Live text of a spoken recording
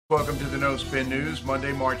Welcome to the No Spin News,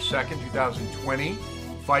 Monday, March 2nd, 2020.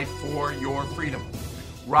 Fight for your freedom.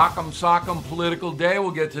 Rock'em sock'em political day.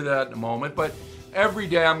 We'll get to that in a moment. But every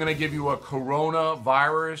day I'm going to give you a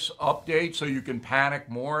coronavirus update so you can panic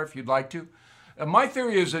more if you'd like to. And my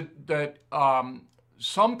theory is that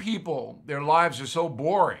some people, their lives are so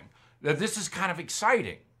boring that this is kind of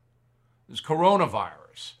exciting, this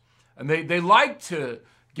coronavirus. And they like to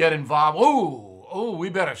get involved. Oh, we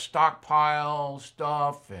better stockpile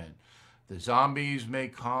stuff and the zombies may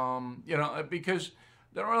come, because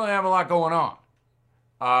they don't really have a lot going on.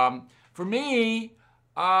 For me,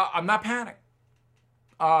 I'm not panicked.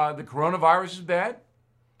 The coronavirus is bad.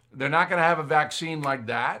 They're not going to have a vaccine like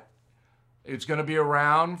that. It's going to be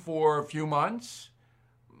around for a few months,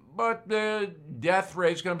 but the death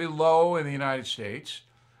rate is going to be low in the United States.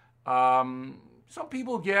 Some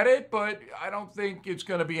people get it, but I don't think it's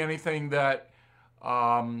going to be anything that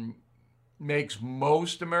makes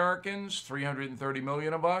most Amerians, 330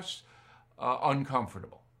 million of us,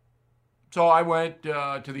 uncomfortable. So I went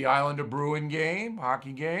to the Islander Bruin game,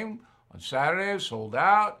 hockey game, on Saturday. Sold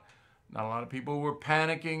out. Not a lot of people were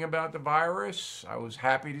panicking about the virus. I was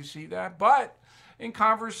happy to see that. But in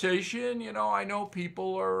conversation, I know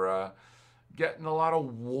people are getting a lot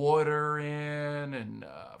of water in and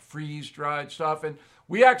freeze-dried stuff. And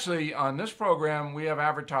we actually, on this program, we have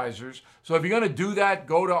advertisers. So if you're going to do that,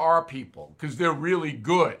 go to our people because they're really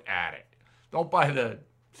good at it. Don't buy the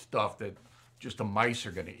stuff that just the mice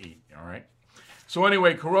are going to eat, all right? So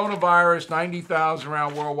anyway, coronavirus, 90,000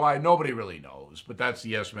 around worldwide. Nobody really knows, but that's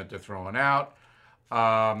the estimate they're throwing out.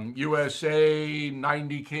 USA,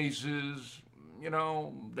 90 cases,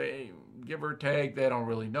 they give or take, they don't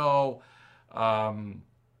really know.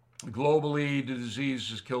 Globally, the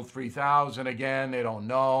disease has killed 3,000. Again, they don't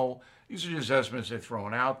know. These are just estimates they're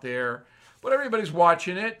throwing out there. But everybody's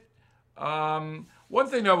watching it. One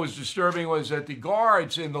thing that was disturbing was that the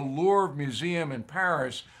guards in the Louvre Museum in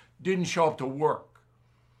Paris didn't show up to work.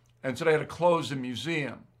 And so they had to close the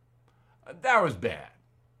museum. That was bad.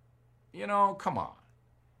 Come on.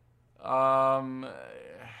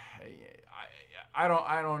 I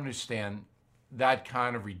don't understand that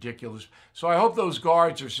kind of ridiculous. So I hope those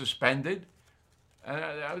guards are suspended.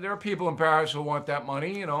 There are people in Paris who want that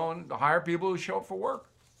money, and hire people who show up for work.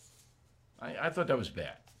 I thought that was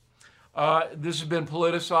bad. This has been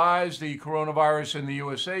politicized, the coronavirus in the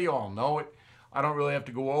USA. You all know it. I don't really have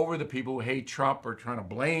to go over. The people who hate Trump are trying to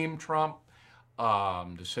blame Trump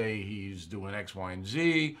to say he's doing X, Y, and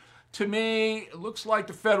Z. To me, it looks like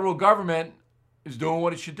the federal government is doing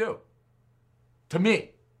what it should do. To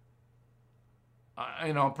me.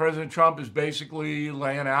 President Trump is basically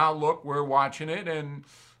laying out, look, we're watching it, and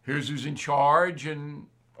here's who's in charge, and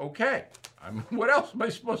okay. What else am I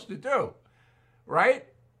supposed to do? Right?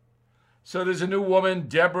 So there's a new woman,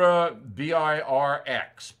 Deborah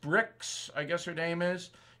Birx, I guess her name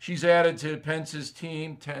is. She's added to Pence's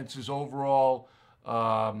team, Pence's overall,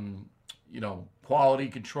 quality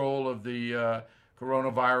control of the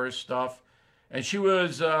coronavirus stuff. And she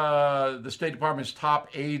was the State Department's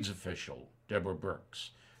top AIDS official, Deborah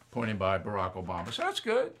Birx, appointed by Barack Obama. So that's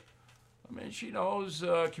good. She knows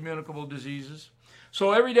communicable diseases.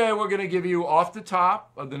 So every day we're going to give you off the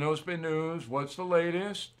top of the No Spin News, what's the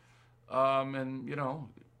latest.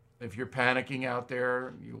 If you're panicking out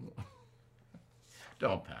there, you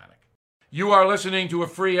don't panic. You are listening to a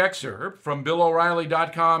free excerpt from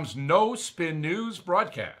BillO'Reilly.com's No Spin News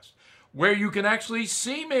broadcast, where you can actually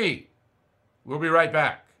see me. We'll be right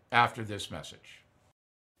back after this message.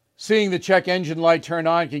 Seeing the check engine light turn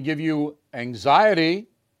on can give you anxiety,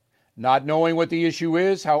 not knowing what the issue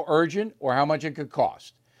is, how urgent, or how much it could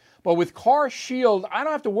cost. But with CarShield, I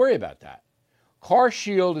don't have to worry about that.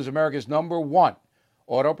 CarShield is America's #1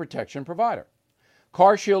 auto protection provider.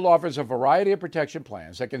 CarShield offers a variety of protection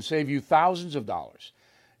plans that can save you thousands of dollars.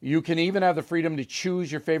 You can even have the freedom to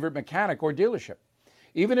choose your favorite mechanic or dealership.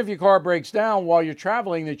 Even if your car breaks down while you're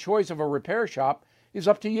traveling, the choice of a repair shop is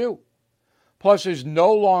up to you. Plus, there's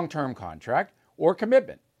no long-term contract or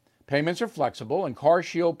commitment. Payments are flexible, and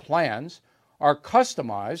CarShield plans are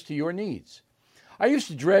customized to your needs. I used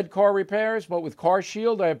to dread car repairs, but with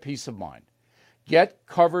CarShield, I have peace of mind. Get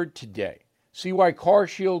covered today. See why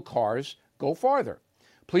CarShield cars go farther.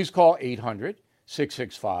 Please call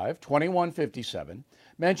 800-665-2157,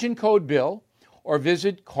 mention code BILL, or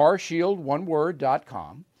visit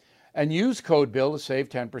carshieldoneword.com and use code BILL to save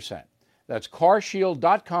 10%. That's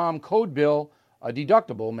carshield.com, code BILL. A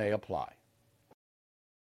deductible may apply.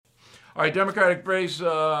 All right, Democratic race,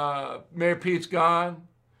 Mayor Pete's gone.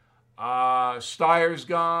 Steyer's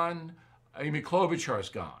gone. Amy Klobuchar's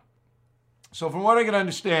gone. So from what I can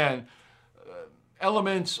understand,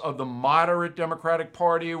 elements of the moderate Democratic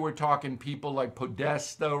Party. We're talking people like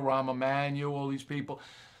Podesta, Rahm Emanuel, all these people.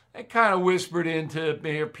 They kind of whispered into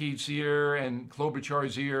Mayor Pete's ear and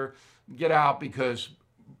Klobuchar's ear, get out because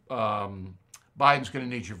Biden's going to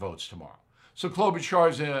need your votes tomorrow. So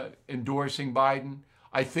Klobuchar's endorsing Biden.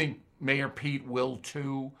 I think Mayor Pete will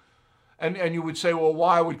too. And you would say, well,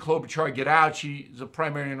 why would Klobuchar get out? She's a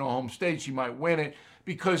primary in her home state. She might win it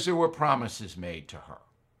because there were promises made to her.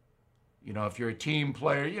 You know, if you're a team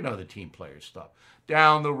player, you know the team player stuff.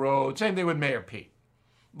 Down the road, same thing with Mayor Pete.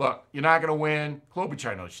 Look, you're not going to win.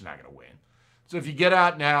 Klobuchar knows she's not going to win. So if you get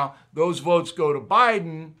out now, those votes go to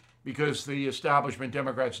Biden because the establishment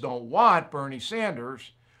Democrats don't want Bernie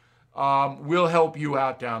Sanders. Will help you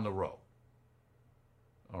out down the road.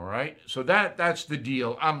 All right? So that's the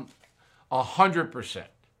deal. I'm 100%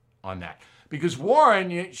 on that. Because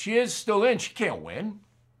Warren, she is still in. She can't win.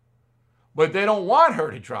 But they don't want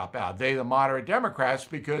her to drop out. They, the moderate Democrats,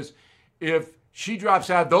 because if she drops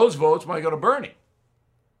out, those votes might go to Bernie.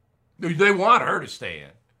 They want her to stay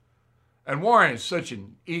in. And Warren is such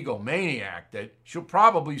an egomaniac that she'll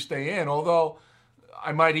probably stay in, although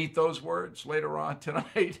I might eat those words later on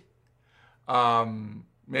tonight.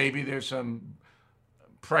 Maybe there's some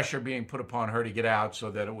pressure being put upon her to get out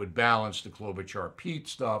so that it would balance the Klobuchar-Pete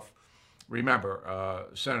stuff. Remember,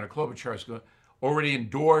 Senator Klobuchar has already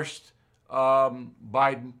endorsed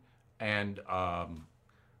Biden, and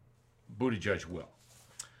Buttigieg will.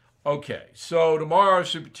 Okay, so tomorrow,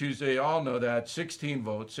 Super Tuesday, all know that, 16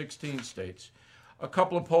 votes, 16 states. A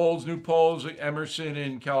couple of polls, new polls, Emerson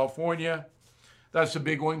in California. That's a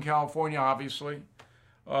big one, California, obviously.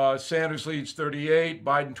 Sanders leads 38,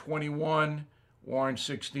 Biden 21, Warren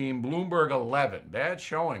 16, Bloomberg 11. Bad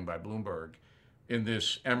showing by Bloomberg in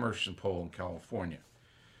this Emerson poll in California.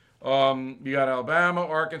 You got Alabama,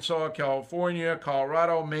 Arkansas, California,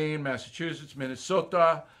 Colorado, Maine, Massachusetts,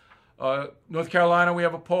 Minnesota. North Carolina, we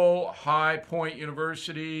have a poll. High Point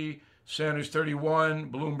University, Sanders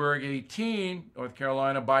 31, Bloomberg 18, North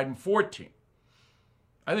Carolina, Biden 14.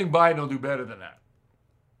 I think Biden will do better than that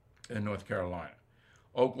in North Carolina.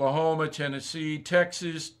 Oklahoma, Tennessee,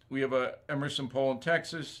 Texas. We have a Emerson poll in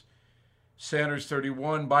Texas. Sanders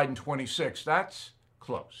 31, Biden 26. That's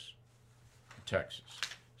close. Texas.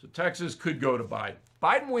 So Texas could go to Biden.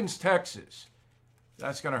 Biden wins Texas.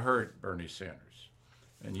 That's going to hurt Bernie Sanders.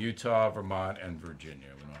 And Utah, Vermont, and Virginia.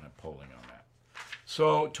 We don't have polling on that.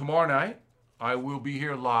 So tomorrow night, I will be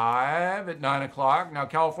here live at 9 o'clock. Now,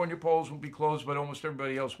 California polls will be closed, but almost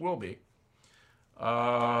everybody else will be.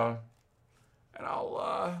 And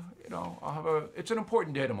I'll have it's an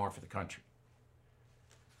important day tomorrow for the country.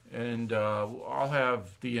 And I'll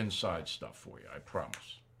have the inside stuff for you, I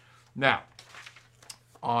promise. Now,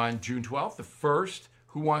 on June 12th, the first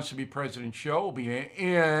Who Wants to Be President show will be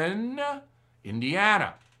in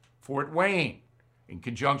Indiana, Fort Wayne, in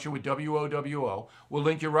conjunction with WOWO. We'll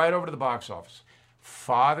link you right over to the box office.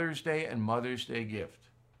 Father's Day and Mother's Day gift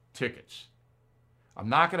tickets.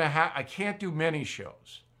 I can't do many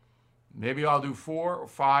shows. Maybe I'll do 4 or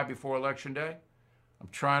 5 before Election Day. I'm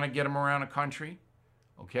trying to get them around the country,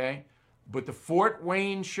 okay? But the Fort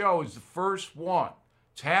Wayne show is the first one.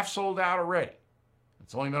 It's half sold out already.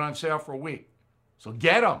 It's only been on sale for a week. So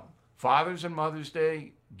get them. Father's and Mother's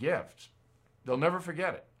Day gifts. They'll never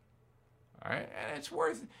forget it. All right? And it's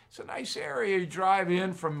a nice area. You drive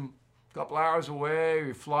in from a couple hours away, or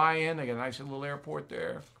you fly in. They got a nice little airport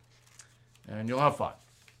there. And you'll have fun.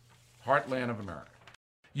 Heartland of America.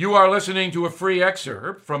 You are listening to a free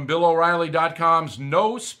excerpt from BillO'Reilly.com's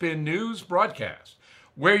No Spin News broadcast,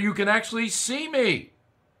 where you can actually see me.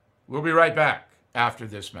 We'll be right back after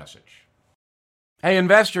this message. Hey,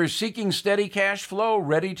 investors seeking steady cash flow,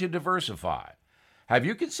 ready to diversify. Have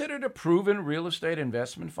you considered a proven real estate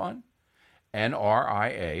investment fund?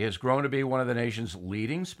 NRIA has grown to be one of the nation's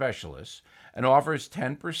leading specialists and offers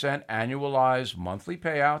 10% annualized monthly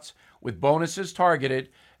payouts with bonuses targeted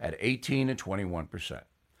at 18 to 21%.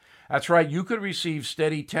 That's right, you could receive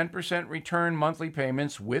steady 10% return monthly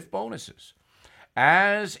payments with bonuses.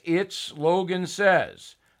 As its slogan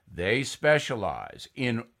says, they specialize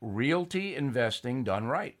in realty investing done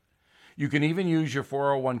right. You can even use your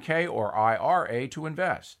 401k or IRA to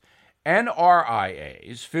invest.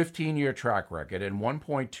 NRIA's 15-year track record and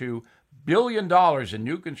 $1.2 billion in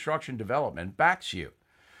new construction development backs you.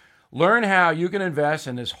 Learn how you can invest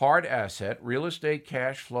in this hard asset real estate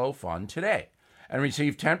cash flow fund today and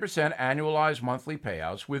receive 10% annualized monthly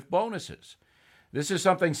payouts with bonuses. This is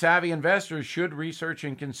something savvy investors should research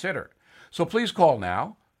and consider. So please call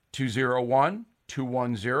now,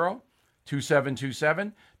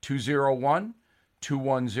 201-210-2727,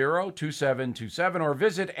 201-210-2727, or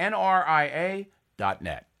visit nria.com.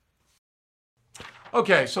 net.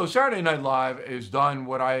 Okay, so Saturday Night Live has done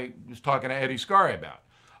what I was talking to Eddie Scarry about.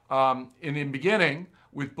 In the beginning,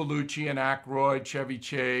 with Bellucci and Aykroyd, Chevy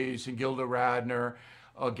Chase, and Gilda Radner,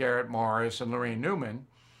 Garrett Morris, and Lorraine Newman,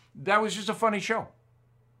 that was just a funny show.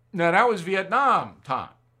 Now, that was Vietnam time.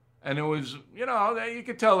 And it was, you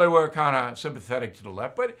could tell they were kind of sympathetic to the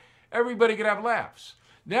left, but everybody could have laughs.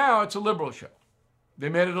 Now it's a liberal show. They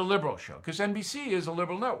made it a liberal show because NBC is a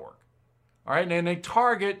liberal network. All right, and they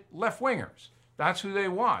target left-wingers. That's who they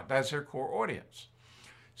want. That's their core audience.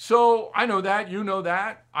 So I know that. You know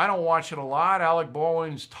that. I don't watch it a lot. Alec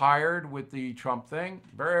Baldwin's tired with the Trump thing.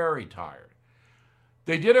 Very tired.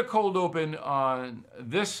 They did a cold open on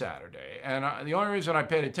this Saturday, and the only reason I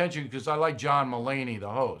paid attention is because I like John Mulaney, the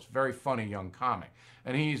host, very funny young comic,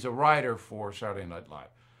 and he's a writer for Saturday Night Live.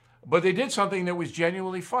 But they did something that was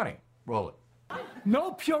genuinely funny. Roll it.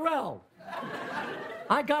 No Purell.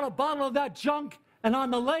 I got a bottle of that junk, and on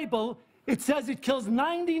the label, it says it kills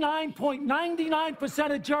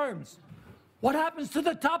 99.99% of germs. What happens to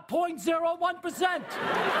the top 0.01%?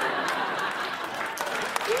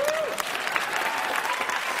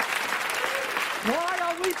 Why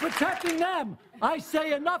are we protecting them? I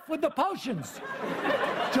say enough with the potions.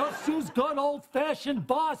 Just use good old-fashioned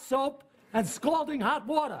bar soap and scalding hot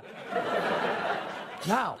water.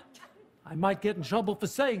 Now, I might get in trouble for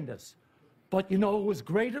saying this, but you know who was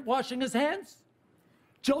great at washing his hands?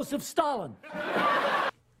 Joseph Stalin.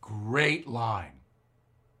 Great line.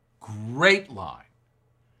 Great line.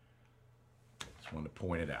 Just wanted to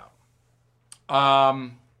point it out. All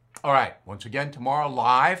right. Once again, tomorrow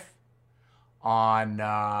live on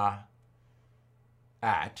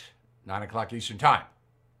at 9 o'clock Eastern Time.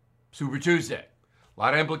 Super Tuesday. A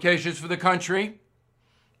lot of implications for the country.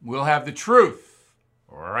 We'll have the truth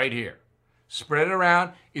right here. Spread it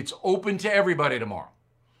around. It's open to everybody tomorrow.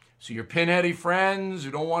 So your pinheady friends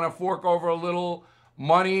who don't want to fork over a little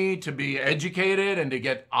money to be educated and to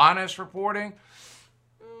get honest reporting,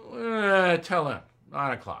 tell them,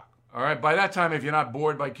 9 o'clock. All right, by that time, if you're not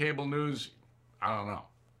bored by cable news, I don't know.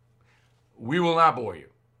 We will not bore you.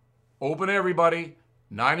 Open to everybody,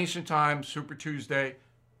 9 Eastern Time, Super Tuesday,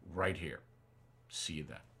 right here. See you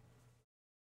then.